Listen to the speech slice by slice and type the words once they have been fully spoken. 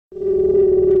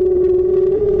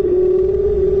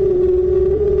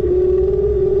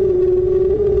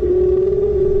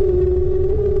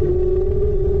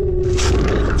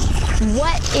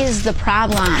is the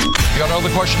problem? You got other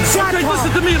questions? Okay,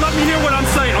 listen to me and let me hear what I'm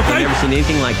saying, okay? I've never seen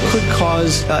anything like this. Could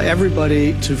cause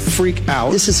everybody to freak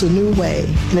out. This is a new way,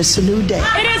 and it's a new day.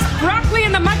 It is broccoli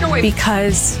in the microwave.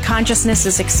 Because consciousness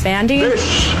is expanding. This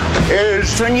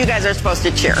is when you guys are supposed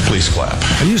to cheer. Please clap.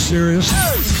 Are you serious?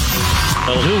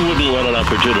 Well, who wouldn't want an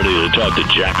opportunity to talk to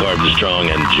Jack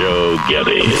Armstrong and Joe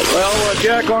Getty? Well,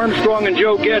 Jack Armstrong and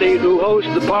Joe Getty, who host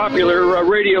the popular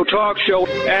radio talk show,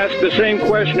 ask the same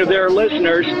question of their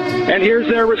listeners, and here's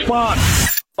their response.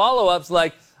 Follow-ups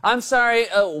like, I'm sorry,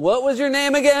 what was your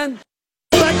name again?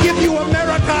 I give you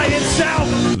America itself.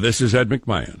 This is Ed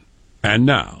McMahon. And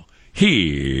now,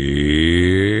 here's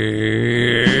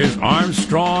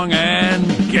Armstrong and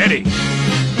Getty.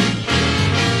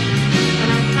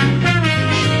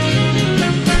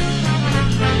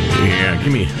 Yeah,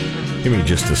 give me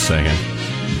just a second.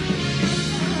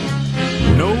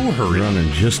 No hurry.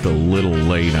 Running just a little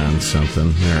late on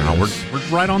something. We're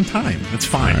right on time. It's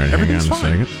fine. Right, everything's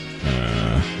fine.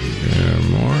 Good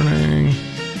morning.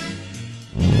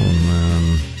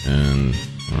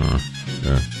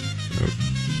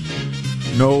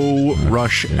 No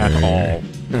rush at all.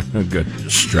 Good.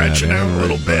 Stretching out a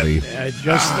little bit.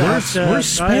 Where's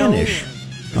Spanish?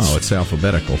 Oh, it's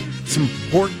alphabetical. It's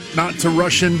important not to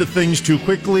rush into things too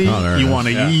quickly. Oh, you want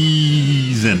to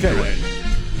ease into it.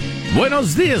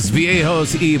 Buenos dias,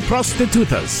 viejos y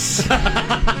prostitutas.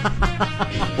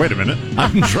 Wait a minute.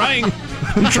 I'm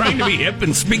trying to be hip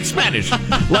and speak Spanish,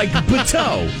 like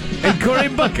Bateau and Cory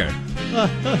Booker.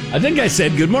 I think I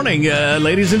said good morning,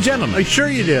 ladies and gentlemen. I'm sure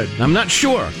you did. I'm not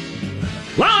sure.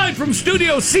 Live from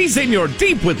Studio C, Senor,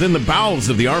 deep within the bowels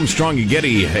of the Armstrong and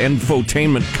Getty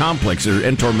infotainment complex, or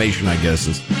Entormation, I guess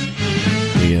is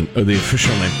the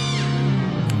official name.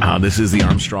 This is the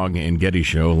Armstrong and Getty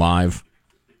Show, live.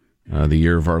 The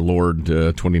year of our Lord,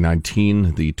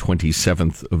 2019, the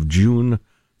 27th of June,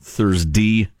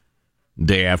 Thursday,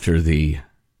 day after the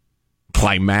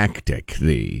climactic,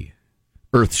 the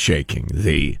earth-shaking,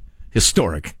 the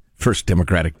historic first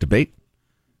Democratic debate.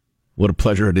 What a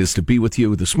pleasure it is to be with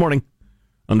you this morning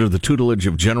under the tutelage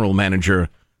of General Manager,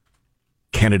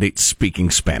 candidate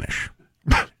speaking Spanish.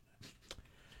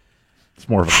 It's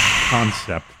more of a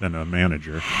concept than a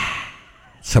manager.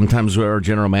 Sometimes our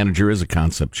general manager is a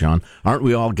concept, John. Aren't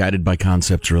we all guided by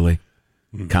concepts, really?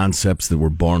 Mm-hmm. Concepts that we're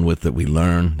born with, that we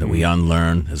learn, that we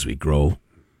unlearn as we grow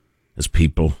as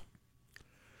people.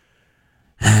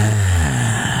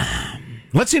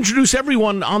 Let's introduce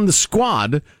everyone on the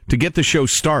squad to get the show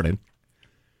started.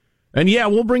 And yeah,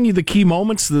 we'll bring you the key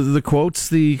moments, the quotes,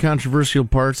 the controversial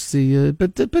parts,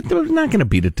 but we're not going to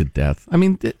beat it to death. I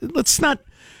mean, let's not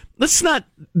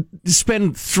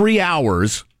spend 3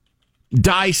 hours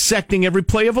dissecting every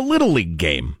play of a Little League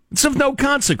game. It's of no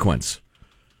consequence.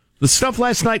 The stuff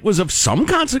last night was of some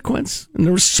consequence, and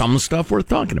there was some stuff worth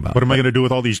talking about. What am I going to do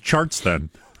with all these charts then?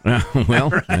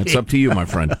 Well, right. That's up to you, my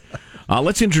friend.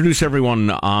 Let's introduce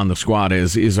everyone on the squad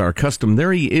as is our custom.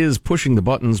 There he is, pushing the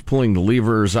buttons, pulling the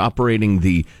levers, operating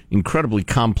the incredibly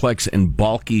complex and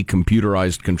bulky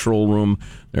computerized control room.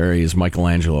 There he is,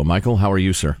 Michelangelo. Michael, how are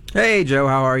you, sir? Hey, Joe,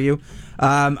 how are you?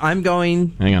 I'm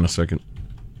going... Hang on a second.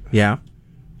 Yeah?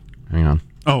 Hang on.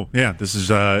 Oh, yeah, this is,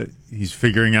 he's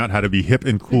figuring out how to be hip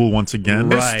and cool once again.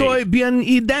 Right. Estoy bien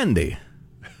y dandy.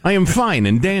 I am fine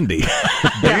and dandy.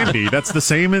 Dandy, that's the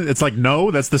same. It's like no,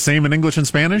 that's the same in English and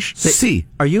Spanish. Si.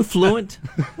 Are you fluent?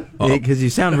 Because you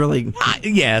sound really.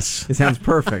 Yes. It sounds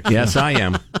perfect. Yes, I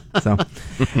am. So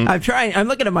I'm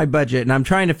looking at my budget and I'm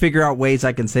trying to figure out ways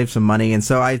I can save some money. And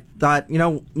so I thought,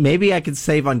 maybe I could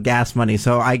save on gas money.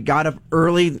 So I got up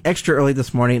extra early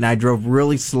this morning, and I drove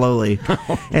really slowly.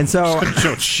 And so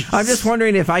I'm just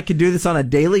wondering if I could do this on a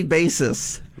daily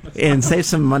basis and save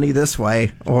some money this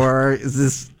way, or is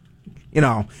this,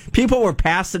 people were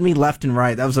passing me left and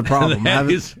right. That was a problem.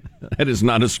 That is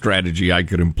not a strategy I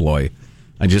could employ.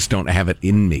 I just don't have it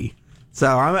in me. So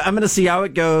I'm going to see how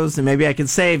it goes, and maybe I can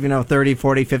save, $30, $40,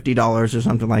 $50 or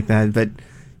something like that. But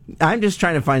I'm just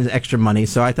trying to find extra money.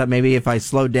 So I thought maybe if I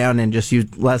slowed down and just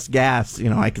used less gas,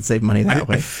 I could save money that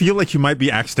way. I feel like you might be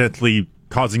accidentally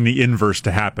causing the inverse to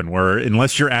happen, where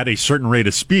unless you're at a certain rate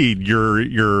of speed,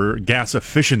 your gas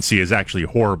efficiency is actually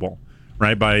horrible,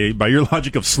 right? By your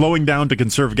logic of slowing down to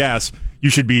conserve gas, you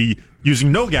should be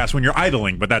using no gas when you're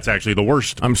idling, but that's actually the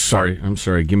worst. I'm sorry.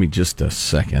 Give me just a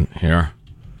second here.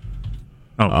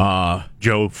 Oh,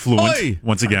 Joe, fluent Oi!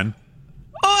 Once again.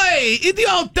 Oi,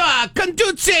 idiota!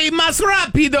 Conduce más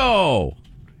rápido!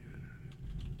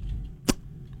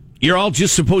 You're all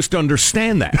just supposed to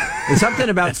understand that. There's something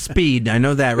about speed. I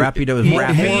know that. Rapido is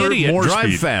rapid. Hey, idiot, more drive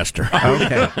speed. faster.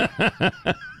 Okay.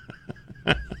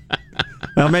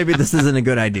 Well, maybe this isn't a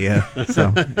good idea.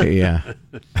 So Yeah.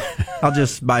 I'll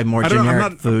just buy more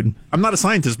generic food. I'm not a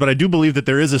scientist, but I do believe that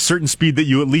there is a certain speed that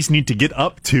you at least need to get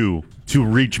up to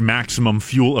reach maximum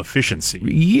fuel efficiency.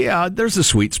 Yeah, there's a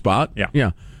sweet spot.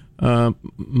 Yeah.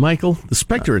 Michael, the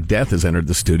Spectre of Death has entered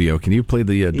the studio. Can you play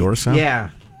the door sound? Yeah.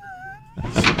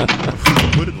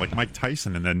 Put it like Mike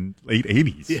Tyson in the late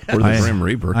 80s. Or the Grim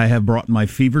Reaper. I have brought my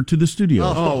fever to the studio.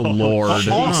 Oh, Lord.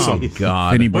 Awesome. Oh,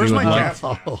 God. Where's my like,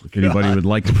 if anybody would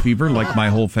like a fever like my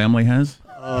whole family has,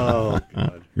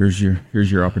 God. here's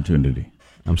your opportunity.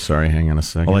 I'm sorry, hang on a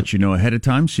second. I'll let you know ahead of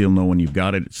time so you'll know when you've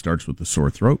got it. It starts with a sore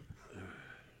throat.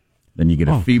 Then you get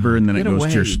a fever, and then it goes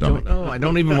to your stomach. I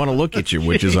don't even want to look at you,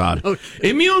 which is odd.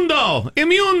 Immundo!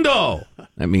 Immundo!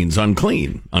 That means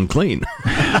unclean. Unclean.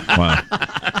 Wow.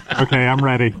 Okay, I'm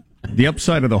ready. The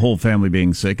upside of the whole family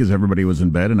being sick is everybody was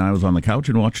in bed, and I was on the couch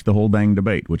and watched the whole dang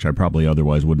debate, which I probably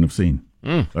otherwise wouldn't have seen.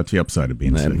 That's the upside of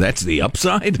being sick. That's the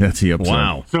upside? That's the upside.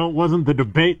 Wow. So it wasn't the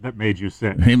debate that made you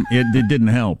sick? It didn't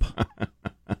help.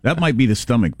 That might be the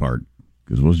stomach part,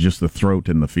 because it was just the throat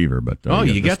and the fever. But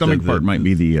you the got stomach part might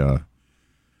be the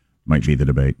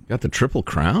debate. Got the Triple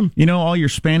Crown? You know, all your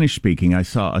Spanish speaking. I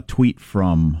saw a tweet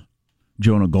from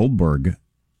Jonah Goldberg.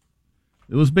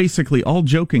 It was basically, all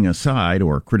joking aside,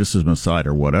 or criticism aside,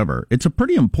 or whatever, it's a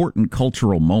pretty important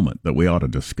cultural moment that we ought to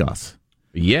discuss.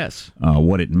 Yes.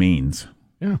 What it means.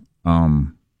 Yeah.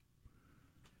 To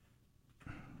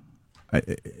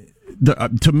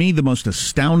me, the most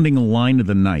astounding line of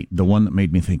the night, the one that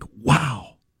made me think,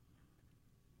 wow.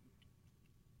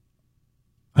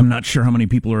 I'm not sure how many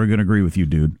people are going to agree with you,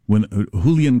 dude. When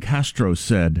Julian Castro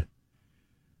said,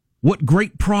 what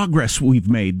great progress we've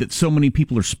made that so many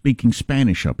people are speaking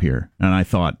Spanish up here. And I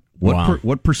thought,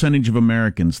 what percentage of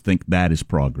Americans think that is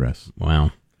progress?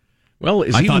 Wow. Well,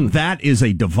 I thought that is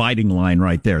a dividing line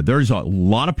right there. There's a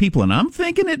lot of people, and I'm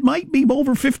thinking it might be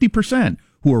over 50%,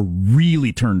 who are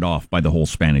really turned off by the whole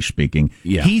Spanish speaking.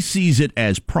 Yeah. He sees it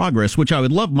as progress, which I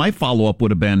would love. My follow-up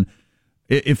would have been,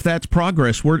 if that's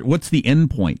progress, what's the end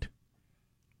point?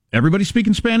 Everybody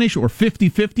speaking Spanish, or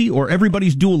 50-50, or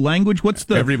everybody's dual language?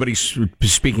 Everybody's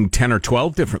speaking 10 or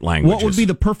 12 different languages. What would be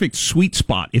the perfect sweet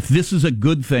spot if this is a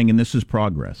good thing and this is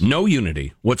progress? No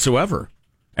unity whatsoever.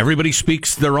 Everybody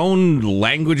speaks their own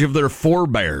language of their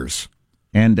forebears.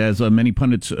 And as many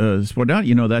pundits point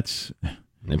out, that's...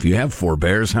 If you have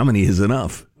forebears, how many is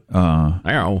enough? I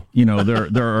don't know.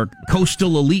 There are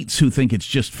coastal elites who think it's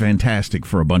just fantastic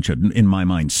for a bunch of, in my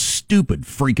mind, stupid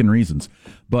freaking reasons.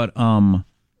 But how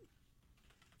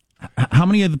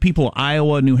many of the people,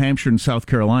 Iowa, New Hampshire, and South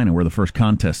Carolina, where the first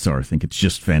contests are, think it's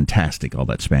just fantastic, all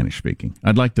that Spanish speaking?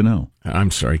 I'd like to know.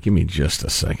 I'm sorry, give me just a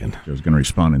second. I was going to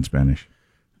respond in Spanish.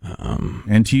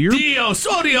 And to your... Dios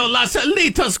odio las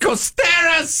elitas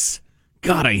costeras!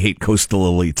 God, I hate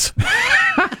coastal elites.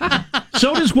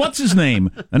 So does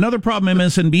what's-his-name. Another problem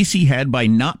MSNBC had by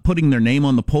not putting their name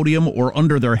on the podium or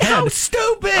under their head. How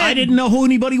stupid! I didn't know who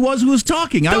anybody was who was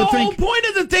talking. The whole point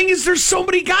of the thing is there's so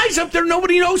many guys up there,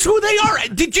 nobody knows who they are.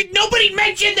 Nobody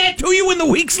mention that to you in the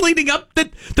weeks leading up,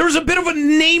 that there was a bit of a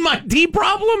name ID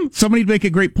problem? Somebody'd make a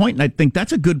great point, and I think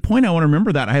that's a good point. I want to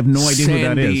remember that. I have no idea who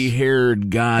that is. Sandy-haired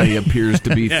guy appears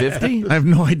to be 50. I have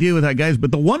no idea who that guy is,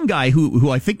 but the one guy who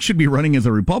I think should be running as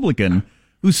a Republican,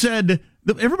 who said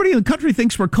that everybody in the country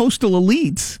thinks we're coastal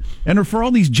elites and are for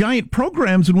all these giant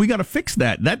programs, and we got to fix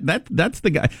that. That's the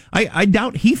guy. I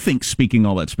doubt he thinks speaking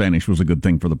all that Spanish was a good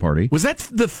thing for the party. Was that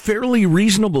the fairly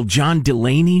reasonable John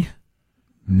Delaney?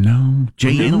 No.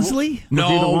 Jay Inslee?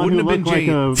 No, wouldn't have been Jay.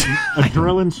 A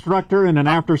drill instructor in an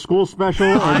after-school special,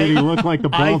 or did he look like the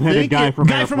bald-headed guy from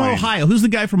Airplane? From Ohio. Who's the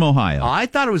guy from Ohio? I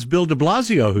thought it was Bill de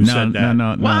Blasio who said that.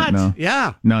 No.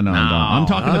 Yeah. No. I'm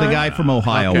talking to the guy from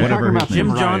Ohio. Okay. Whatever his name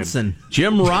Jim is. Johnson.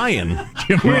 Jim Ryan.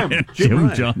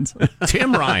 Jim Johnson.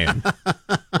 Tim Ryan.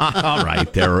 All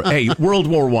right, there. Hey, World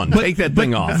War I. Take that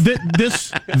thing off.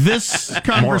 This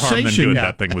conversation. More harm than good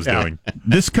that thing was doing.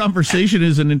 This conversation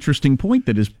is an interesting point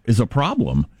that is a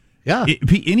problem. Yeah.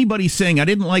 Anybody saying, I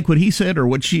didn't like what he said or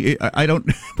what she, I don't,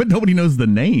 but nobody knows the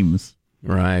names.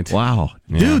 Right. Wow.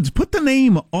 Yeah. Dudes, put the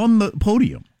name on the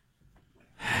podium.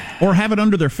 Or have it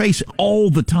under their face all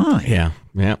the time. Yeah.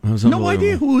 That was no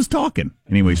idea who was talking.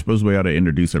 Anyway, suppose we ought to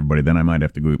introduce everybody. Then I might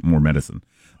have to go more medicine.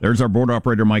 There's our board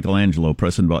operator, Michelangelo,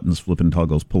 pressing buttons, flipping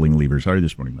toggles, pulling levers. How are you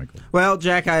this morning, Michael? Well,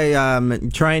 Jack, I'm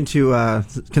trying to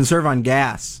conserve on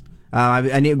gas.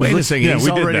 I need. Wait a second. Yeah, He's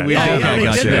we did already. that. We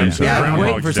Yeah, did that. Yeah, I'm waiting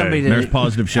Groundhog's for somebody Day. to. There's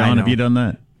positive, Sean. Have you done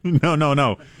that?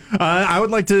 No. I would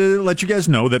like to let you guys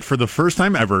know that for the first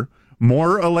time ever,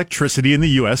 more electricity in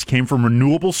the U.S. came from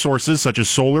renewable sources such as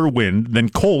solar, wind, than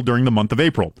coal during the month of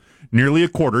April. Nearly a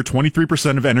quarter,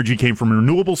 23% of energy came from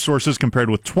renewable sources compared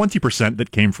with 20%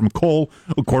 that came from coal,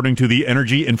 according to the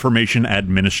Energy Information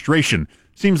Administration.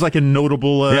 Seems like a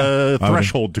notable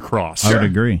threshold to cross. I would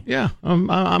agree. Yeah,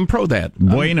 I'm pro that.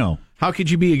 Bueno. How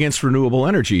could you be against renewable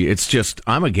energy? It's just,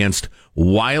 I'm against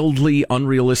wildly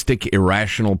unrealistic,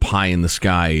 irrational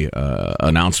pie-in-the-sky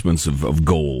announcements of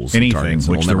goals. Anything, which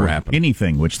will never happen.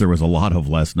 Anything, which there was a lot of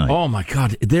last night. Oh, my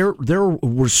God. There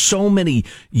were so many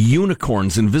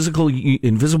unicorns, invisible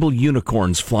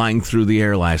unicorns flying through the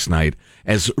air last night,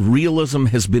 as realism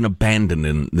has been abandoned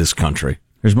in this country.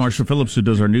 Here's Marshall Phillips, who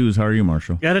does our news. How are you,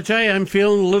 Marshall? Gotta tell you, I'm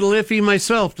feeling a little iffy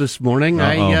myself this morning.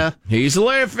 He's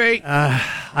iffy.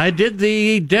 I did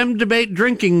the Dem debate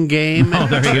drinking game. Oh,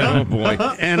 there you go. Oh, boy.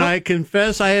 And I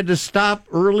confess I had to stop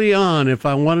early on if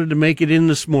I wanted to make it in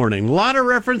this morning. A lot of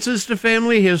references to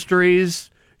family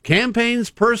histories, campaigns,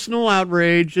 personal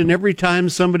outrage, and every time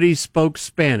somebody spoke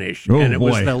Spanish. Oh, and it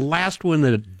was boy. the last one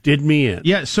that did me in.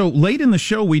 Yeah, so late in the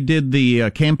show, we did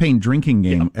the campaign drinking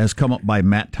game as come up by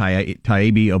Matt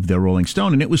Taibbi of the Rolling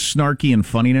Stone, and it was snarky and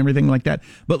funny and everything like that.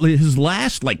 But his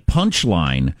last,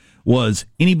 punchline was,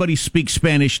 anybody speak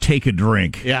Spanish, take a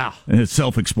drink. Yeah. And it's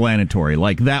self-explanatory.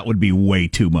 That would be way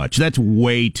too much. That's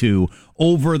way too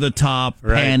over-the-top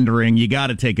pandering. You got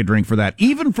to take a drink for that.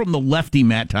 Even from the lefty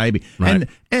Matt Taibbi. Right.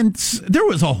 And there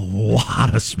was a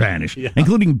lot of Spanish,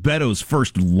 including Beto's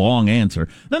first long answer.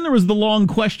 Then there was the long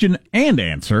question and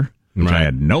answer, which I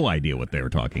had no idea what they were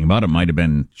talking about. It might have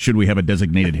been, should we have a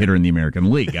designated hitter in the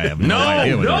American League? I have no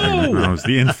idea what No, it was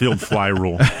the infield fly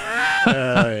rule.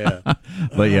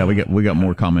 But yeah, we got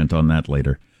more comment on that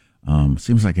later.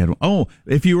 Seems like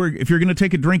if you're going to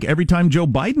take a drink every time Joe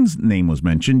Biden's name was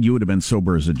mentioned, you would have been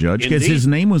sober as a judge, because his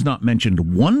name was not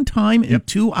mentioned one time in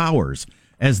 2 hours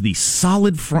as the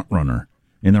solid front runner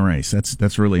in the race.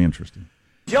 That's really interesting.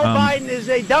 Joe Biden is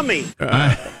a dummy.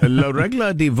 La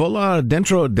regla de volar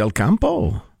dentro del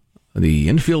campo. The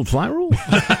infield fly rule.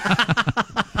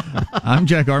 I'm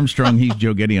Jack Armstrong. He's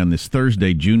Joe Getty on this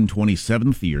Thursday, June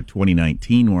 27th, the year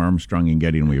 2019. We're Armstrong and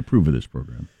Getty, and we approve of this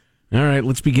program. All right,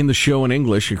 let's begin the show in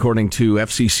English according to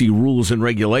FCC rules and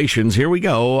regulations. Here we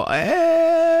go.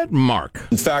 Mark.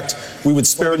 In fact, we would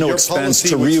spare no expense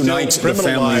to reunite the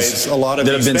families that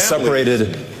have been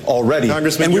separated already.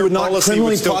 And we would not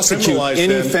criminally prosecute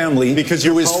any family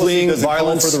who is fleeing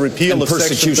violence and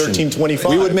persecution.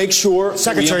 We would make sure...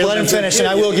 Secretary, let him finish, and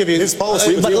I will give you... His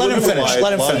policy. Let him finish.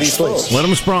 Let him finish, please. Let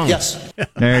him sprung. Yes.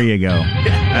 There you go.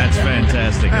 That's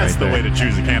fantastic. That's the way to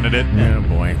choose a candidate. Oh,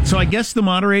 boy. So I guess the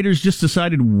moderators just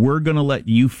decided we're going to let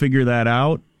you figure that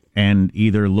out and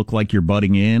either look like you're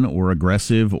butting in or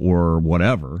aggressive or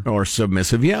whatever. Or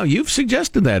submissive. Yeah, you've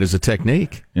suggested that as a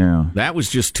technique. Yeah. That was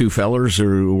just two fellers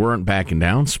who weren't backing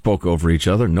down, spoke over each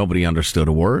other, nobody understood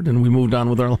a word, and we moved on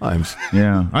with our lives.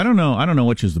 Yeah. I don't know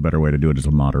which is the better way to do it as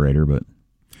a moderator, but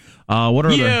what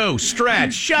are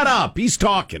Stretch, shut up. He's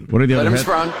talking. What are the Let other him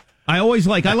sprung. I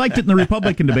liked it in the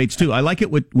Republican debates, too. I like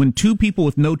it when two people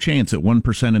with no chance at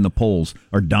 1% in the polls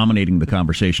are dominating the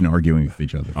conversation, arguing with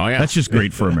each other. Oh, yeah. That's just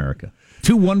great for America.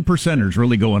 Two 1%ers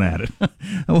really going at it.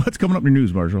 What's coming up in your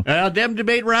news, Marshall? Dem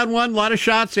debate round one, a lot of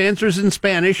shots, answers in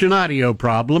Spanish, and audio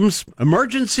problems.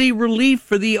 Emergency relief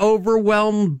for the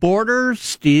overwhelmed border,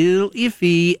 still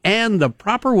iffy, and the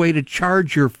proper way to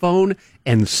charge your phone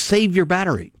and save your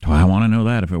battery. Oh, I want to know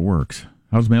that if it works.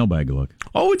 How's mailbag look?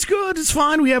 Oh, it's good. It's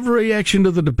fine. We have a reaction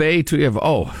to the debate. We have,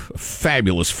 a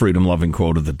fabulous freedom-loving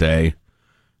quote of the day.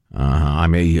 I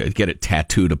may get it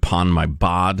tattooed upon my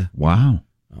bod. Wow.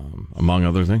 Among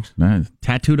other things.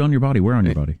 Tattooed on your body? Where on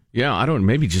your body? Yeah,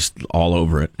 maybe just all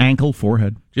over it. Ankle,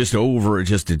 forehead? Just over it.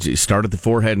 Just to start at the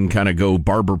forehead and kind of go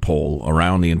barber pole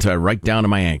around the entire, right down to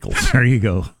my ankles. There you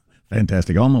go.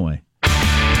 Fantastic. On the way.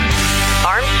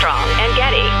 Armstrong and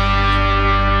Getty.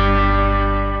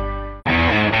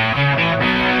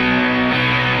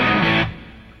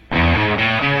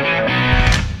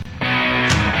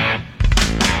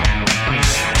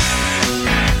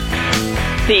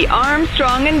 The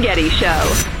Armstrong and Getty Show.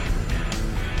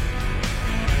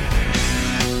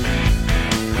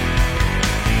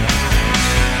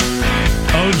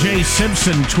 O.J.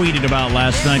 Simpson tweeted about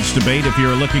last night's debate, if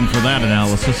you're looking for that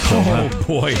analysis. So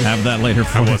boy. Have that later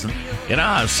for I wasn't.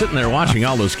 I was sitting there watching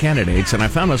all those candidates, and I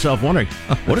found myself wondering,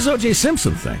 what does O.J.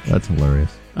 Simpson think? That's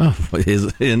hilarious. Oh,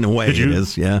 in a way it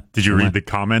is, yeah. Did you read the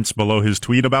comments below his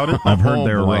tweet about it? I've heard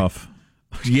they're rough.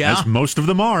 Yeah. As most of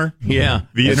them are. Yeah.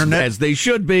 The internet. As they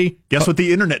should be. Guess what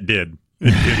the internet did?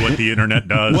 It did what the internet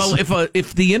does. Well,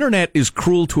 if the internet is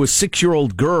cruel to a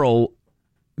 6-year-old girl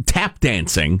tap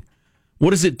dancing, what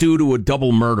does it do to a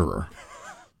double murderer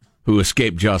who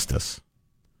escaped justice?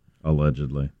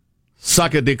 Allegedly.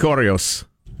 Saca de Correos.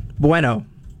 Bueno.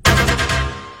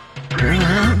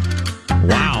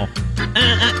 Wow.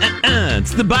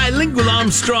 It's the bilingual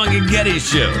Armstrong and Getty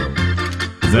show.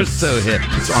 We're so hip.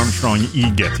 It's Armstrong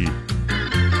E. Getty.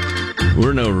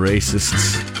 We're no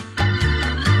racists.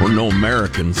 We're no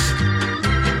Americans.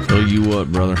 Tell you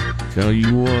what, brother. Tell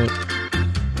you what.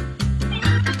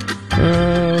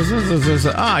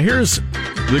 Here's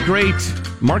the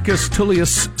great Marcus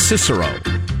Tullius Cicero.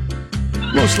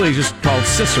 Mostly just called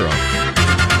Cicero.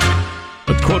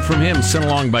 A quote from him sent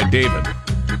along by David.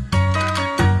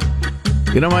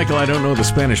 You know, Michael, I don't know the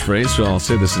Spanish phrase, so I'll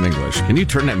say this in English. Can you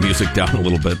turn that music down a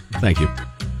little bit? Thank you.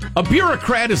 A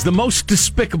bureaucrat is the most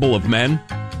despicable of men,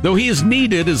 though he is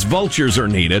needed as vultures are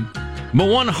needed. But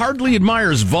one hardly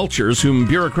admires vultures whom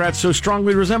bureaucrats so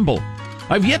strongly resemble.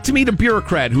 I've yet to meet a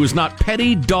bureaucrat who is not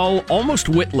petty, dull, almost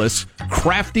witless,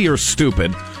 crafty or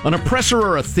stupid, an oppressor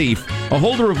or a thief, a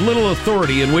holder of little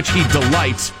authority in which he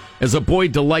delights, as a boy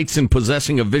delights in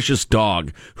possessing a vicious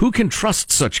dog. Who can trust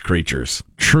such creatures?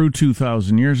 True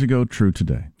 2,000 years ago, true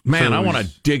today. Man, So I want to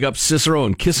dig up Cicero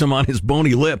and kiss him on his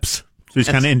bony lips. So he's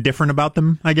kind of indifferent about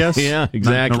them, I guess? Yeah,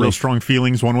 exactly. No real strong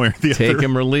feelings one way or the other. Take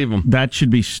him or leave him. That should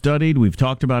be studied. We've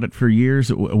talked about it for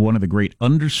years. One of the great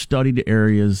understudied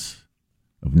areas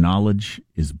of knowledge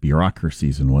is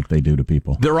bureaucracies and what they do to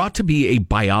people. There ought to be a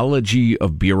biology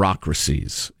of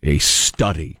bureaucracies, a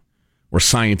study, where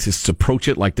scientists approach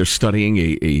it like they're studying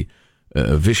a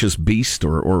vicious beast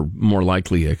or more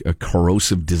likely a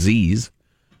corrosive disease,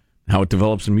 how it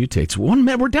develops and mutates.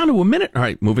 We're down to a minute. All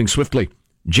right, moving swiftly.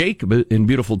 Jake in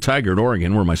beautiful Tigard,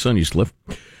 Oregon, where my son used to live.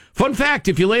 Fun fact,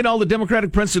 if you laid all the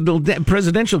Democratic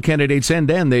presidential candidates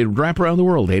end-to-end, they'd wrap around the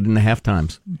world 8.5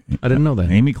 times. I didn't know that.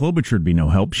 Amy Klobuchar would be no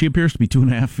help. She appears to be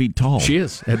 2.5 feet tall. She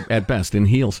is, at best, in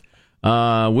heels.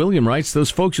 William writes,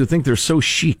 those folks who think they're so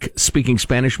chic speaking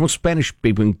Spanish, most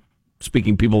Spanish-speaking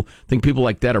people think people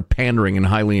like that are pandering and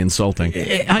highly insulting.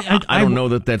 I don't know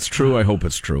that that's true. I hope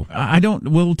it's true. I don't.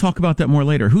 We'll talk about that more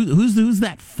later. Who's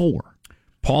that for?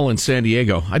 Paul in San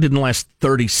Diego. I didn't last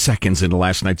 30 seconds into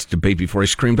last night's debate before I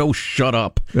screamed, "Oh, shut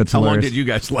up." That's How hilarious. long did you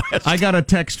guys last? I got a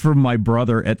text from my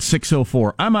brother at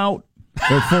 6:04. I'm out.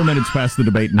 They're 4 minutes past the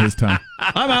debate in his time.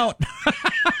 I'm out.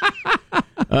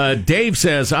 Dave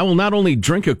says, I will not only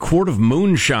drink a quart of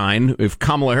moonshine if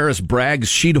Kamala Harris brags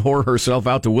she'd whore herself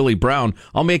out to Willie Brown.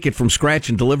 I'll make it from scratch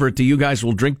and deliver it to you guys.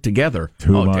 We'll drink together.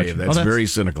 Too much. Dave, that's very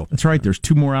cynical. That's right. There's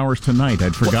 2 more hours tonight.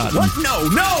 I'd forgotten. What?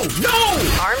 No!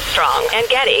 Armstrong and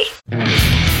Getty.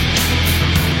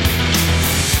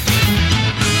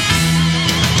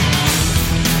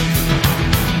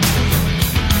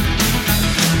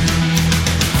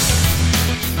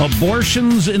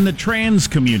 Abortions in the trans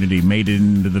community made it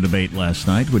into the debate last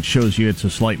night, which shows you it's a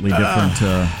slightly different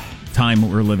time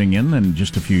we're living in than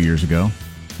just a few years ago.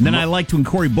 And then I liked when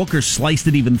Cory Booker sliced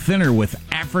it even thinner with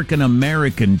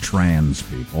African-American trans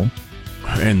people.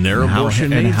 And their abortion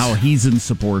needs. And how he's in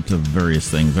support of various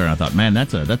things there. I thought, man,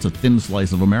 that's a thin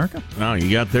slice of America. Oh,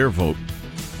 you got their vote.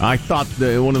 I thought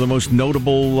one of the most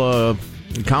notable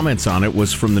comments on it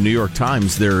was from the New York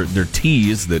Times, their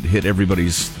tease that hit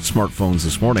everybody's smartphones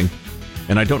this morning.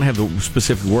 And I don't have the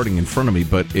specific wording in front of me,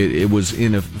 but it was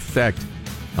in effect,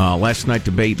 last night's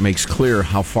debate makes clear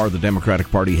how far the Democratic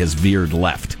Party has veered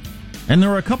left. And there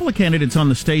were a couple of candidates on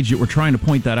the stage that were trying to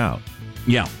point that out.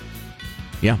 Yeah.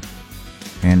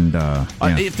 And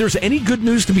if there's any good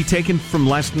news to be taken from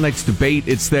last night's debate,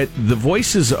 it's that the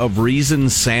voices of reason,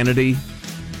 sanity,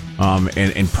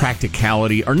 and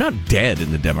practicality are not dead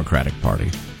in the Democratic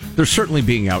Party. They're certainly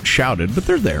being outshouted, but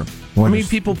they're there.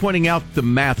 People pointing out the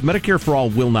math. Medicare for all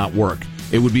will not work.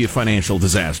 It would be a financial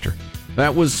disaster.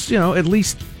 That was, at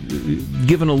least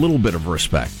given a little bit of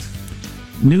respect.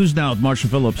 News now with Marshall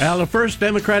Phillips. The first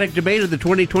Democratic debate of the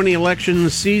 2020 election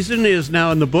season is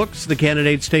now in the books. The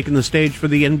candidates taking the stage for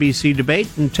the NBC debate,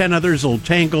 and 10 others will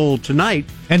tangle tonight.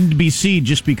 NBC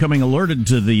just becoming alerted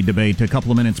to the debate a couple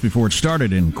of minutes before it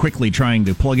started and quickly trying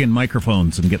to plug in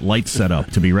microphones and get lights set up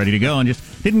to be ready to go and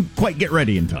just didn't quite get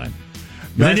ready in time.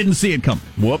 They didn't see it come.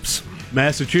 Whoops.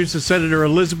 Massachusetts Senator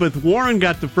Elizabeth Warren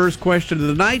got the first question of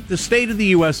the night, the state of the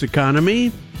U.S.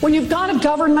 economy. When you've got a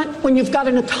government, when you've got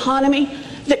an economy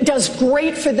that does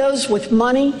great for those with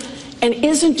money and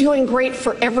isn't doing great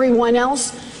for everyone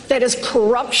else, that is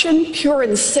corruption, pure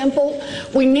and simple.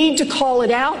 We need to call it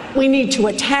out. We need to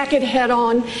attack it head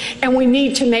on, and we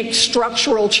need to make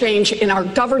structural change in our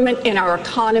government, in our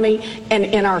economy, and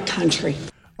in our country.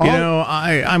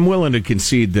 I'm willing to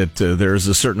concede that there's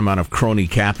a certain amount of crony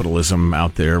capitalism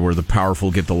out there where the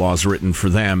powerful get the laws written for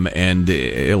them, and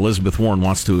Elizabeth Warren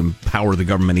wants to empower the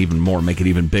government even more, make it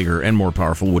even bigger and more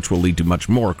powerful, which will lead to much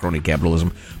more crony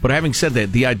capitalism. But having said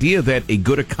that, the idea that a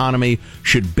good economy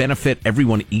should benefit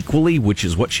everyone equally, which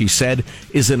is what she said,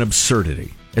 is an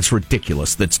absurdity. It's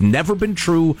ridiculous. That's never been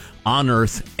true on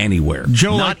Earth anywhere.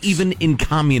 Not even in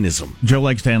communism. Joe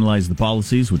likes to analyze the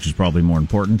policies, which is probably more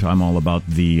important. I'm all about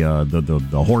the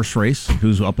horse race,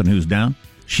 who's up and who's down.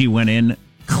 She went in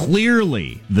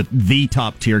clearly the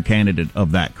top tier candidate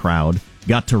of that crowd.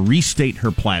 Got to restate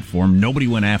her platform. Nobody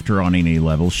went after her on any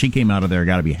level. She came out of there,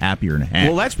 got to be happier and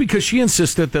happier. Well, that's because she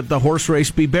insisted that the horse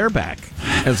race be bareback,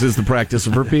 as is the practice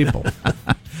of her people.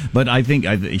 But I think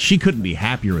she couldn't be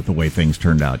happier with the way things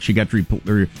turned out. She got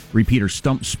to repeat her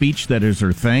stump speech, that is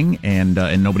her thing, and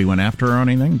nobody went after her on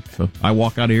anything. So I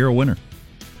walk out of here a winner.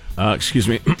 Excuse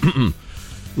me.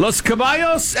 Los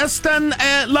caballos están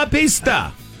en la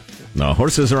pista. No,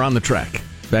 horses are on the track.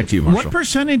 Back to you, Marshall. What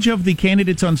percentage of the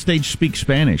candidates on stage speak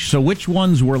Spanish? So which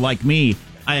ones were like me?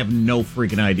 I have no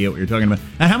freaking idea what you're talking about.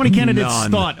 And how many candidates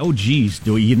thought, oh, geez,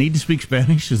 do you need to speak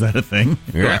Spanish? Is that a thing?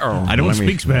 Yeah. I don't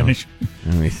speak Spanish.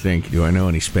 Let me think. Do I know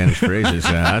any Spanish phrases?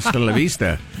 Hasta la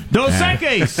vista. Dos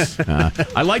equis.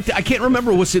 I can't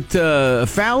remember, was it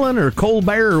Fallon or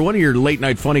Colbert or one of your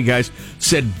late-night funny guys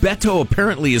said Beto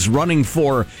apparently is running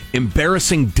for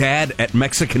embarrassing dad at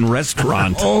Mexican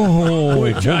restaurant.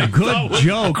 Good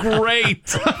joke.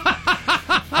 Great.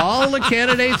 All the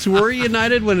candidates were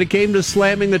united when it came to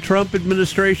slamming the Trump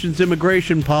administration's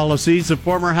immigration policies. The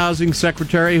former housing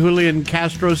secretary, Julian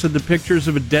Castro, said the pictures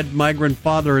of a dead migrant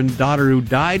father and daughter who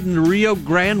died in Rio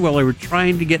Grande while they were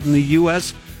trying to get in the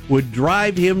U.S. would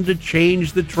drive him to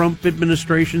change the Trump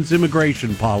administration's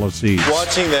immigration policies.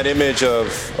 Watching that image of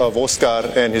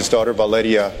Oscar and his daughter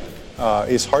Valeria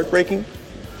is heartbreaking.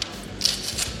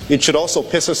 It should also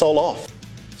piss us all off.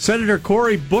 Senator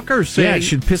Cory Booker saying... Yeah, it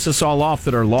should piss us all off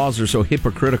that our laws are so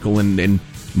hypocritical and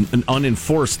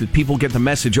unenforced that people get the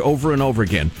message over and over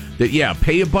again that,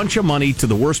 pay a bunch of money to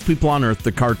the worst people on earth,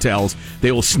 the cartels.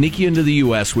 They will sneak you into the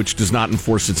U.S., which does not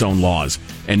enforce its own laws.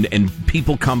 And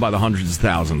people come by the hundreds of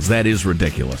thousands. That is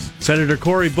ridiculous. Senator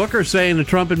Cory Booker saying the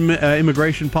Trump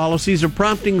immigration policies are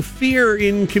prompting fear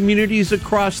in communities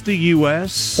across the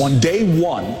U.S. On day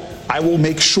one, I will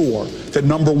make sure that,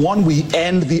 number one, we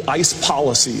end the ICE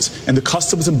policies and the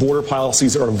customs and border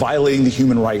policies that are violating the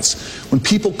human rights. When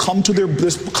people come to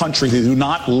this country, they do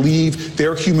not leave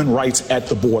their human rights at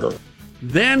the border.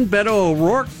 Then Beto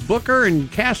O'Rourke, Booker,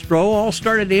 and Castro all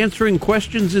started answering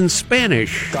questions in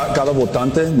Spanish. Cada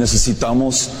votante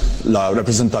necesitamos la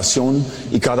representación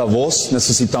y cada voz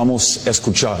necesitamos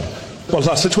escuchar. Pues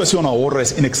la situación ahora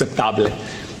es inaceptable.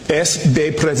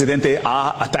 Este presidente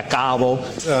ha atacado.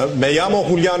 Me llamo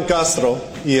Julián Castro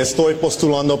y estoy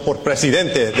postulando por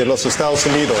presidente de los Estados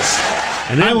Unidos.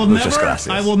 And I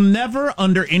will never,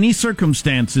 under any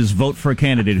circumstances, vote for a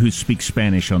candidate who speaks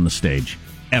Spanish on the stage.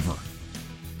 Ever.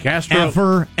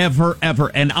 Castro.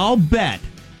 Ever. And I'll bet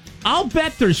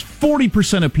there's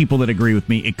 40% of people that agree with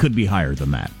me. It could be higher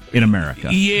than that in America.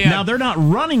 Yeah. Now, they're not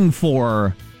running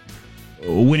for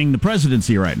winning the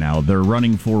presidency right now. They're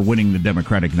running for winning the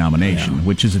Democratic nomination,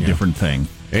 which is a different thing.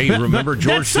 Hey, remember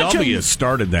George W.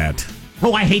 started that.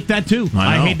 Oh, I hate that too.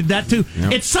 I hated that too.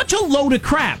 Yep. It's such a load of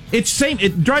crap.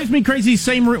 It drives me crazy.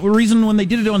 Same reason when they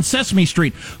did it on Sesame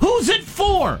Street. Who's it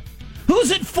for?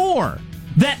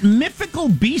 That mythical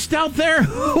beast out there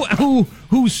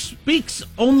who speaks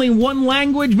only one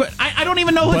language, but I don't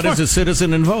even know who. But as a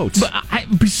citizen and votes.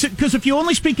 Because if you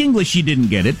only speak English, you didn't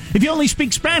get it. If you only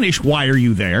speak Spanish, why are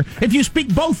you there? If you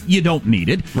speak both, you don't need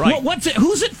it. Right. What's it?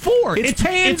 Who's it for? It's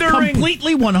pandering. It's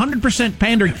completely 100%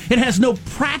 pandering. It has no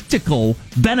practical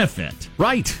benefit.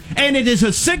 Right. And it is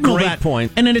a signal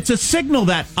point. And then it's a signal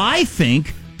that I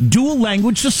think dual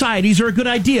language societies are a good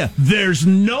idea. There's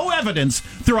no evidence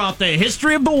throughout the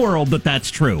history of the world that that's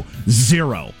true.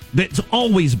 Zero. That's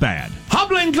always bad.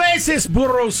 Habla ingleses,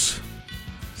 burros.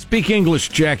 Speak English,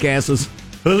 jackasses.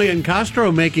 Julian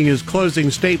Castro making his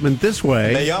closing statement this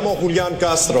way. Me llamo Julián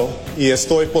Castro y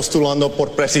estoy postulando por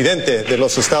presidente de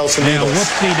los Estados Unidos.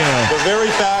 The very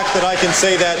fact that I can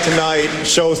say that tonight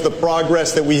shows the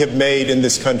progress that we have made in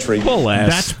this country.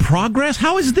 That's progress?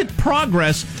 How is it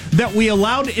progress that we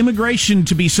allowed immigration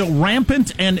to be so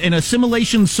rampant and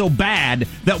assimilation so bad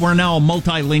that we're now a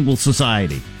multilingual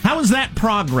society? How is that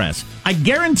progress? I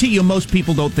guarantee you most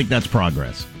people don't think that's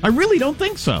progress. I really don't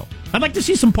think so. I'd like to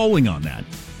see some polling on that.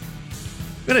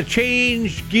 I'm going to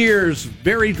change gears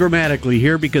very dramatically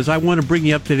here because I want to bring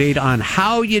you up to date on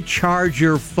how you charge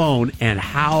your phone and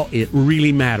how it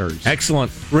really matters.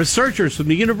 Excellent. Researchers from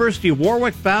the University of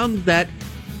Warwick found that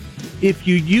if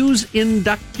you use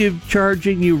inductive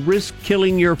charging, you risk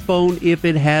killing your phone if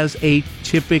it has a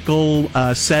typical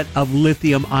set of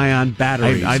lithium-ion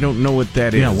batteries. I don't know what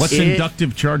that is. Yeah, what's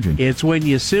inductive charging? It's when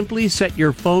you simply set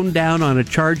your phone down on a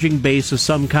charging base of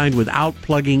some kind without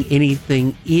plugging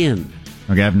anything in.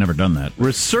 Okay, I've never done that.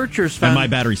 Researchers found... And my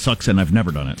battery sucks, and I've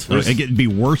never done it. So it'd be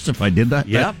worse if I did that?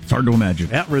 Yep. It's hard to imagine.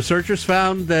 Yeah, researchers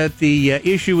found that the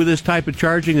issue with this type of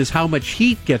charging is how much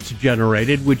heat gets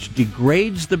generated, which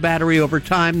degrades the battery over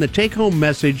time. The take-home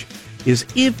message is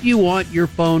if you want your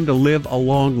phone to live a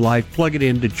long life, plug it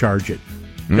in to charge it.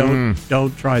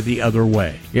 Don't try the other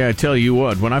way. Yeah, I tell you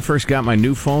what, when I first got my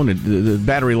new phone, the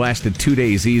battery lasted 2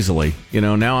 days easily. You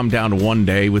know, now I'm down to 1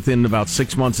 day. Within about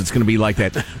 6 months, it's going to be like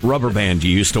that rubber band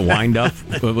you used to wind up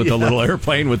with the little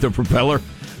airplane with the propeller.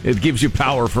 It gives you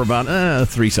power for about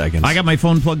 3 seconds. I got my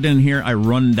phone plugged in here. I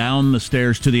run down the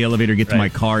stairs to the elevator, get to my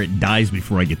car. It dies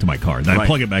before I get to my car. Then I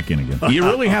plug it back in again. You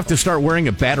really have to start wearing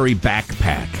a battery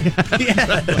backpack.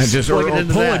 And just or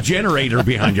pull a generator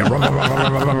behind you.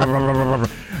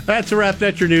 That's a wrap.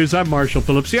 That's your news. I'm Marshall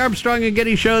Phillips, the Armstrong and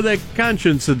Getty Show, the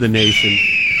conscience of the nation.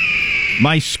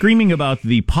 My screaming about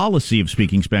the policy of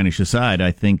speaking Spanish aside,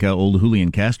 I think old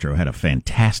Julian Castro had a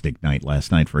fantastic night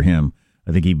last night for him.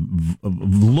 I think he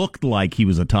looked like he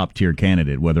was a top-tier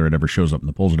candidate, whether it ever shows up in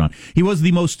the polls or not. He was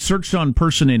the most searched-on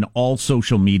person in all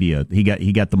social media. He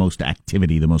got the most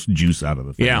activity, the most juice out of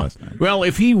the thing last night. Well,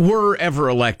 if he were ever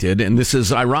elected, and this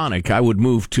is ironic, I would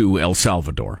move to El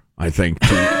Salvador, I think,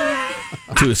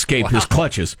 to escape his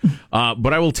clutches.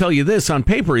 But I will tell you this, on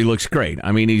paper he looks great.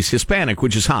 I mean, he's Hispanic,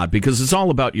 which is hot, because it's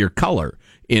all about your color.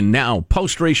 In now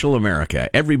post-racial America,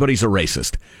 everybody's a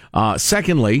racist.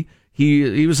 Secondly,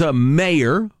 He was a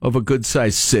mayor of a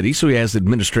good-sized city, so he has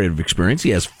administrative experience.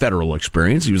 He has federal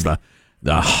experience. He was the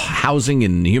housing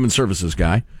and human services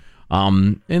guy.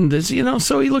 And this,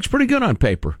 so he looks pretty good on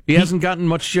paper. He hasn't gotten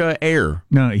much air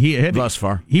thus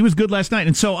far. He was good last night.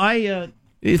 And so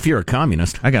if you're a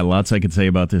communist. I got lots I could say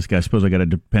about this guy. I suppose I got to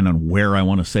depend on where I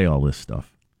want to say all this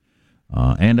stuff.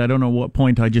 And I don't know what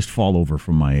point I just fall over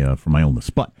from my illness.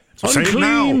 But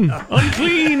unclean.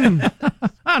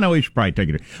 I know he should probably take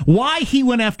it. Why he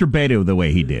went after Beto the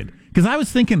way he did? Because I was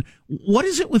thinking, what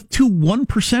is it with two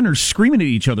 1%ers screaming at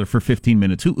each other for 15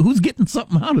 minutes? Who's getting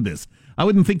something out of this? I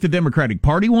wouldn't think the Democratic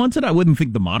Party wants it. I wouldn't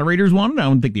think the moderators want it. I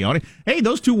wouldn't think the audience. Hey,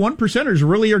 those two 1%ers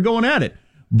really are going at it.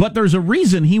 But there's a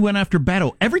reason he went after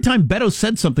Beto. Every time Beto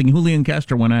said something, Julian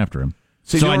Castro went after him.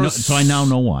 So I now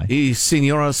know why.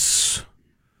 Señoras,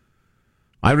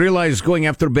 I realize going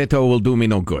after Beto will do me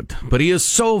no good, but he is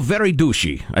so very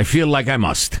douchey. I feel like I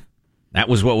must. That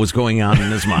was what was going on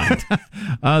in his mind.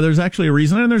 There's actually a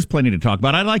reason, and there's plenty to talk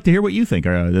about. I'd like to hear what you think.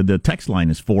 The text line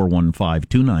is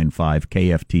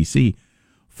 415-295-KFTC.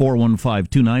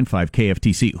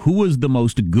 415-295-KFTC. Who was the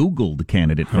most Googled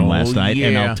candidate from last night? Yeah.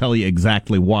 And I'll tell you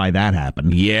exactly why that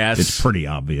happened. Yes. It's pretty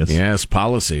obvious. Yes,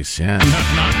 policies. Yeah. Not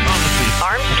policies.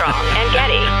 Armstrong and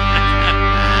Getty.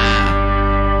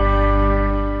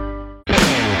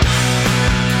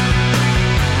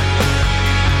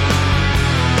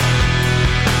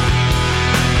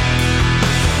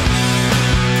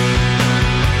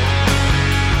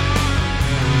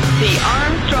 The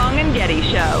Armstrong and Getty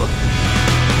Show.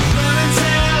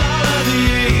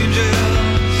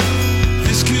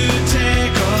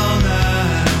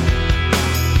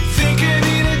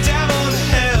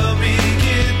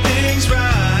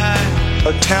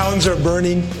 Our towns are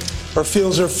burning, our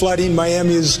fields are flooding,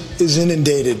 Miami is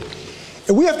inundated.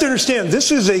 And we have to understand,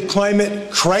 this is a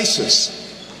climate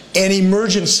crisis, an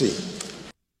emergency.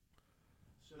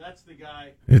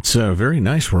 It's very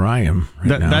nice where I am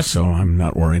now, so I'm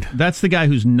not worried. That's the guy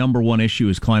whose number one issue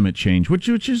is climate change, which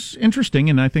is interesting,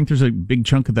 and I think there's a big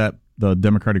chunk of the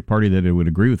Democratic Party that it would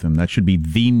agree with him. That should be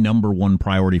the number one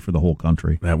priority for the whole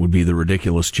country. That would be the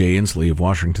ridiculous Jay Inslee of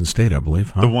Washington State, I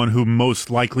believe. Huh? The one who most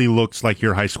likely looks like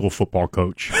your high school football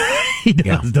coach. He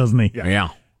does, doesn't he? Yeah.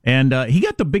 And he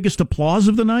got the biggest applause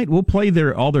of the night. We'll play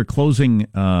all their closing.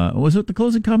 Was it the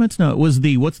closing comments? No, it was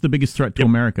what's the biggest threat to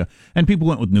America? And people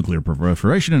went with nuclear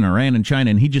proliferation in Iran and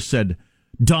China, and he just said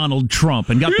Donald Trump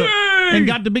and got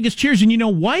the biggest cheers. And you know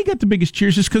why he got the biggest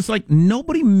cheers is because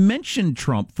nobody mentioned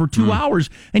Trump for 2 hours,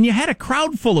 and you had a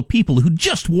crowd full of people who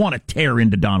just want to tear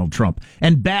into Donald Trump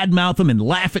and badmouth him and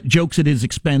laugh at jokes at his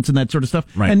expense and that sort of stuff.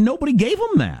 Right. And nobody gave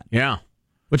him that. Yeah.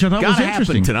 which I thought was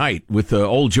interesting happen tonight with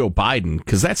old Joe Biden,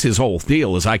 because that's his whole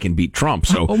deal is I can beat Trump.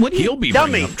 So he'll be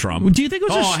bringing up Trump. Do you think it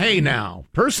was hey now,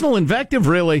 personal invective,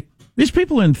 really? These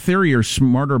people in theory are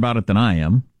smarter about it than I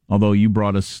am, although you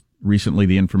brought us recently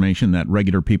the information that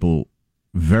regular people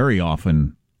very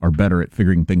often are better at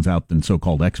figuring things out than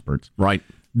so-called experts. Right.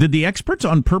 Did the experts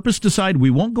on purpose decide we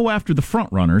won't go after the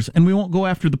front runners and we won't go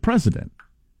after the president?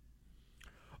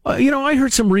 I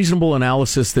heard some reasonable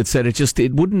analysis that said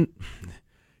it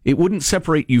wouldn't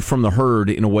separate you from the herd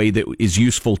in a way that is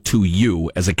useful to you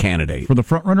as a candidate. For the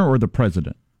front runner or the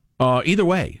president? Either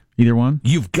way. Either one?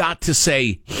 You've got to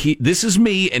say, this is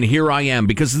me and here I am,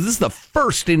 because this is the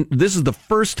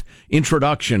first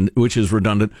introduction, which is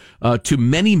redundant, to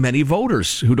many, many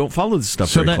voters who don't follow this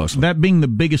stuff very closely. So that being the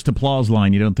biggest applause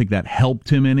line, you don't think that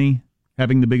helped him any,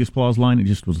 having the biggest applause line? It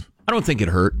just was... I don't think it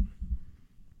hurt.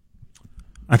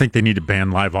 I think they need to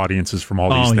ban live audiences from all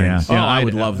these things. Yeah, I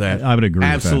would love that. I would agree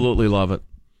Absolutely with that. love it.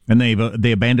 And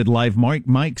they abandoned live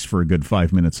mics for a good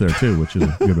 5 minutes there, too, which is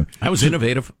a good one. That was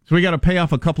innovative. So we got to pay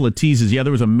off a couple of teases. Yeah,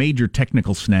 there was a major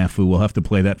technical snafu. We'll have to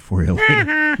play that for you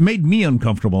later. Made me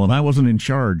uncomfortable, and I wasn't in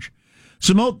charge.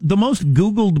 So the most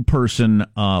Googled person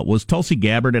was Tulsi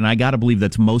Gabbard, and I got to believe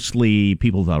that's mostly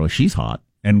people thought, oh, she's hot.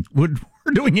 And we're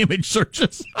doing image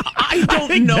searches. I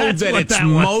don't know that it's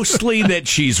mostly that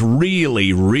she's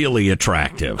really, really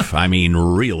attractive. I mean,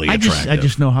 really attractive. I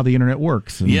just know how the internet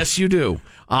works. Yes, you do.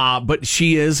 But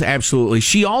she is absolutely.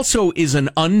 She also is an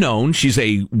unknown. She's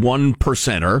a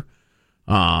 1%er,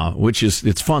 which is,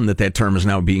 it's fun that term is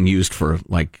now being used for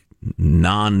like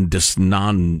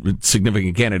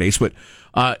non-significant candidates. But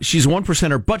she's a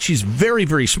 1%er, but she's very,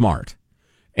 very smart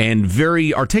and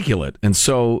very articulate. And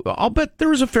so I'll bet there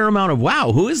was a fair amount of,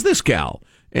 wow, who is this gal?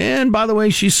 And by the way,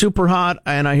 she's super hot,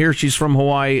 and I hear she's from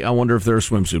Hawaii. I wonder if there are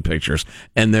swimsuit pictures.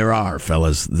 And there are,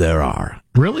 fellas, there are.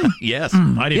 Really? Yes.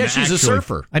 She's a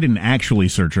surfer. I didn't actually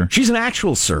search her. She's an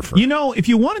actual surfer. If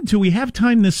you wanted to, we have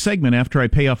time this segment after I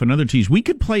pay off another tease. We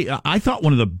could play, I thought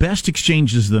one of the best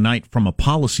exchanges of the night from a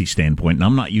policy standpoint, and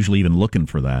I'm not usually even looking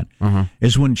for that,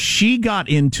 is when she got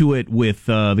into it with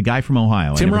the guy from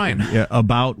Ohio. Tim Ryan.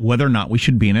 About whether or not we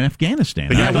should be in Afghanistan.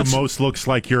 The guy who most looks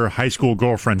like your high school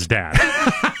girlfriend's dad.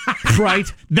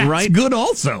 Right. That's good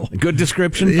also. Good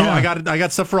description. Yeah. Oh, I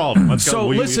got stuff for all of them. Let's go.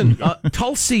 Listen,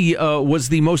 Tulsi was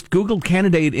the most Googled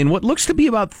candidate in what looks to be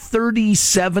about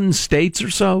 37 states or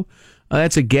so.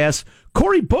 That's a guess.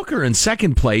 Cory Booker in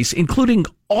second place, including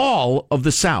all of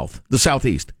the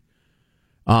Southeast.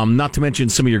 Not to mention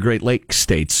some of your Great Lakes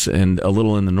states and a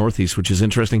little in the Northeast, which is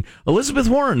interesting. Elizabeth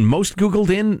Warren, most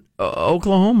Googled in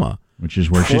Oklahoma. Which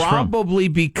is where she's from. Probably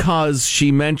because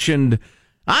she mentioned...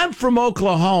 I'm from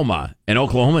Oklahoma. And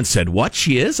Oklahomans said, what,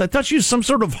 she is? I thought she was some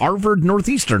sort of Harvard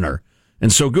Northeasterner.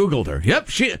 And so Googled her. Yep,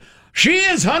 she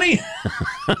is, honey.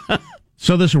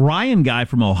 So this Ryan guy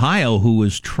from Ohio who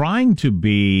was trying to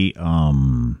be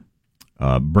bring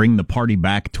the party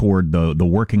back toward the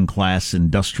working class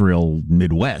industrial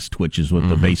Midwest, which is what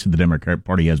the base of the Democratic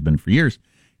Party has been for years.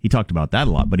 He talked about that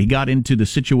a lot, but he got into the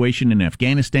situation in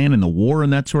Afghanistan and the war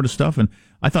and that sort of stuff, and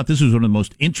I thought this was one of the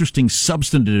most interesting,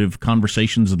 substantive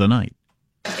conversations of the night.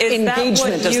 Is that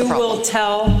what you will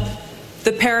tell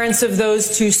the parents of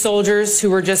those two soldiers who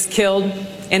were just killed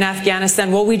in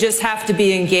Afghanistan? Well, we just have to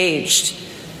be engaged.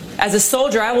 As a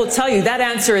soldier, I will tell you that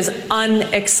answer is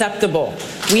unacceptable.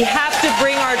 We have to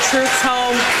bring our troops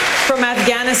home from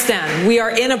Afghanistan. We are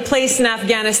in a place in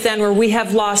Afghanistan where we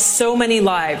have lost so many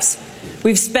lives.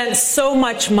 We've spent so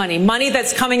much money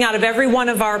that's coming out of every one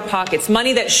of our pockets,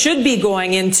 money that should be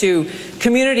going into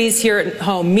communities here at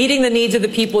home, meeting the needs of the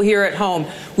people here at home.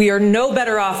 We are no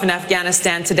better off in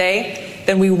Afghanistan today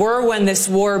than we were when this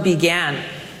war began.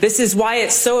 This is why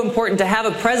it's so important to have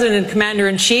a president and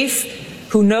commander-in-chief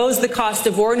who knows the cost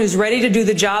of war and who's ready to do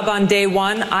the job on day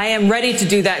one. I am ready to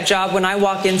do that job when I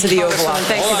walk into the Oval Office.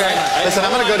 Thank you very much. Listen,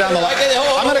 I'm going to go down the line.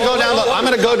 I'm going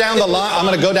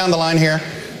to go down the line here.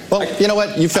 Well, you know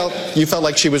what? You felt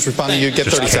like she was responding. You get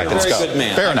 30 seconds. Go. Good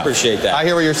man. Fair I enough. Appreciate that. I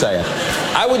hear what you're saying.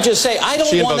 I would just say I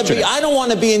don't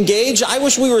want to be engaged. I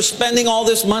wish we were spending all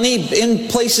this money in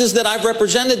places that I've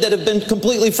represented that have been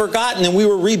completely forgotten and we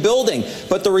were rebuilding.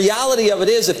 But the reality of it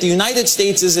is, if the United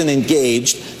States isn't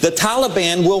engaged, the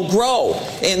Taliban will grow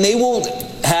and they will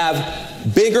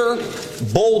have bigger,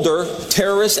 bolder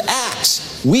terrorist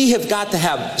acts. we have got to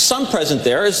have some presence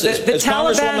there. The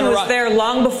Taliban was there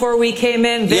long before we came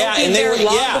in. They'll be there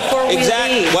long before we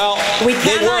leave. Well, we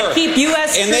cannot keep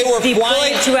U.S. troops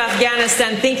deployed to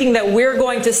Afghanistan thinking that we're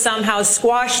going to somehow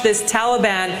squash this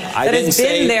Taliban that has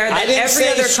been there, that every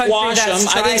other country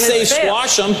that's tried I didn't say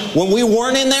squash them. When we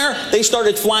weren't in there, they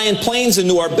started flying planes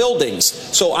into our buildings.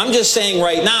 So I'm just saying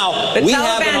right now, the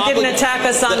Taliban didn't attack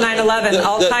us on 9/11.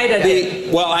 Al-Qaeda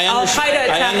did. Well, I understand. Al-Qaeda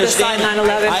attacked us on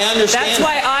 9/11. I understand. That's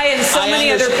why I and so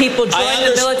many other people joined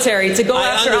the military to go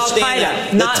after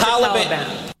Al-Qaeda, not the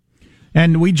Taliban.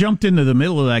 And we jumped into the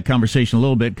middle of that conversation a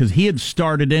little bit because he had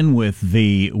started in with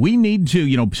we need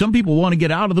to, some people want to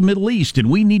get out of the Middle East and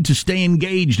we need to stay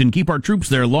engaged and keep our troops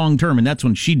there long term. And that's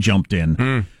when she jumped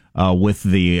in with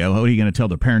what are you going to tell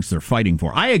the parents they're fighting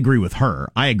for? I agree with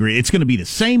her. I agree. It's going to be the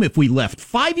same if we left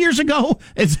 5 years ago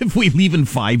as if we leave in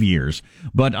 5 years.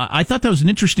 But I thought that was an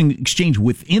interesting exchange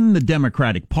within the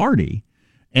Democratic Party.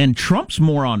 And Trump's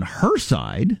more on her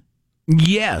side.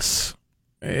 Yes.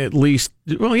 At least,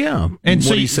 well, yeah. And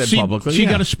what he said publicly. She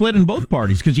got a split in both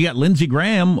parties because you got Lindsey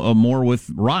Graham more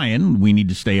with Ryan. We need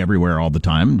to stay everywhere all the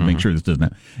time to make sure this doesn't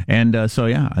happen. And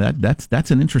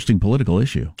that's an interesting political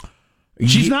issue.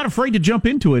 She's not afraid to jump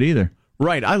into it either.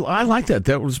 Right. I like that.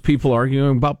 That was people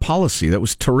arguing about policy. That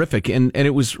was terrific. And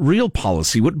it was real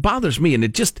policy. What bothers me, and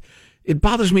it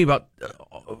bothers me about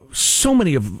so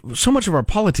much of our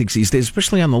politics these days,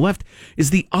 especially on the left,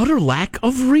 is the utter lack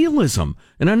of realism.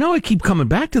 And I know I keep coming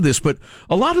back to this, but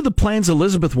a lot of the plans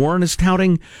Elizabeth Warren is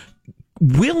touting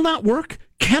will not work,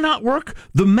 cannot work.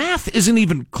 The math isn't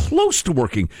even close to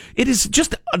working. It is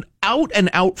just an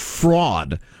out-and-out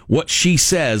fraud, what she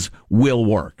says will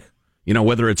work.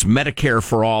 Whether it's Medicare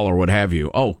for all or what have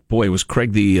you. Oh, boy, was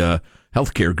Craig the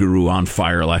healthcare guru on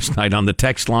fire last night on the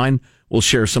text line. We'll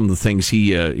share some of the things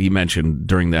he mentioned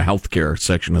during the healthcare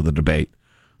section of the debate,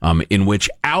 in which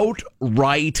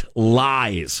outright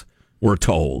lies were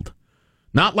told.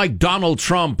 Not like Donald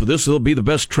Trump, this will be the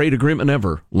best trade agreement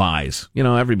ever. Lies.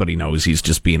 Everybody knows he's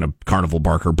just being a carnival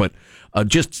barker, but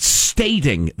just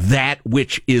stating that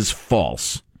which is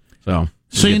false.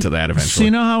 So we'll get to that eventually. So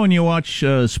you know how when you watch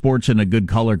sports and a good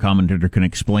color commentator can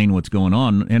explain what's going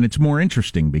on, and it's more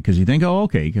interesting because you think, oh,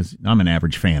 okay, because I'm an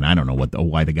average fan. I don't know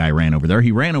why the guy ran over there.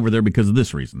 He ran over there because of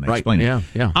this reason. They explain it.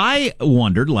 Yeah. I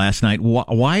wondered last night,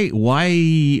 why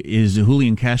is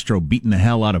Julian Castro beating the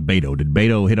hell out of Beto? Did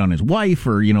Beto hit on his wife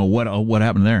or, what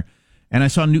happened there? And I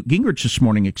saw Newt Gingrich this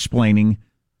morning explaining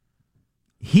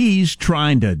he's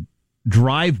trying to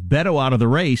drive Beto out of the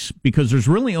race because there's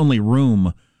really only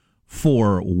room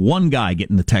for one guy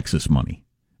getting the Texas money.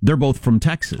 They're both from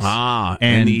Texas.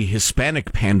 And the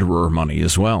Hispanic panderer money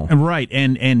as well. Right,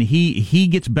 and he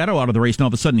gets Beto out of the race, and all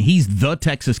of a sudden he's the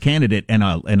Texas candidate, and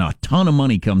a ton of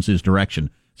money comes his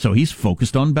direction. So he's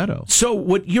focused on Beto. So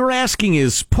what you're asking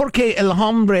is, ¿Por qué el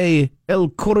hombre el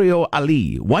corrió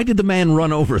allí? Why did the man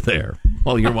run over there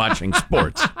while you're watching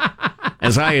sports?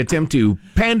 As I attempt to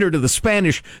pander to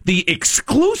the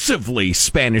exclusively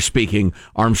Spanish-speaking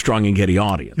Armstrong and Getty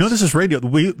audience. This is radio.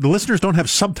 The listeners don't have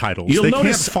subtitles. You'll they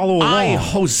notice can't follow along. I,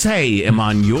 Jose, am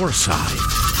on your side.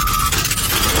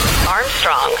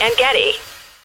 Armstrong and Getty.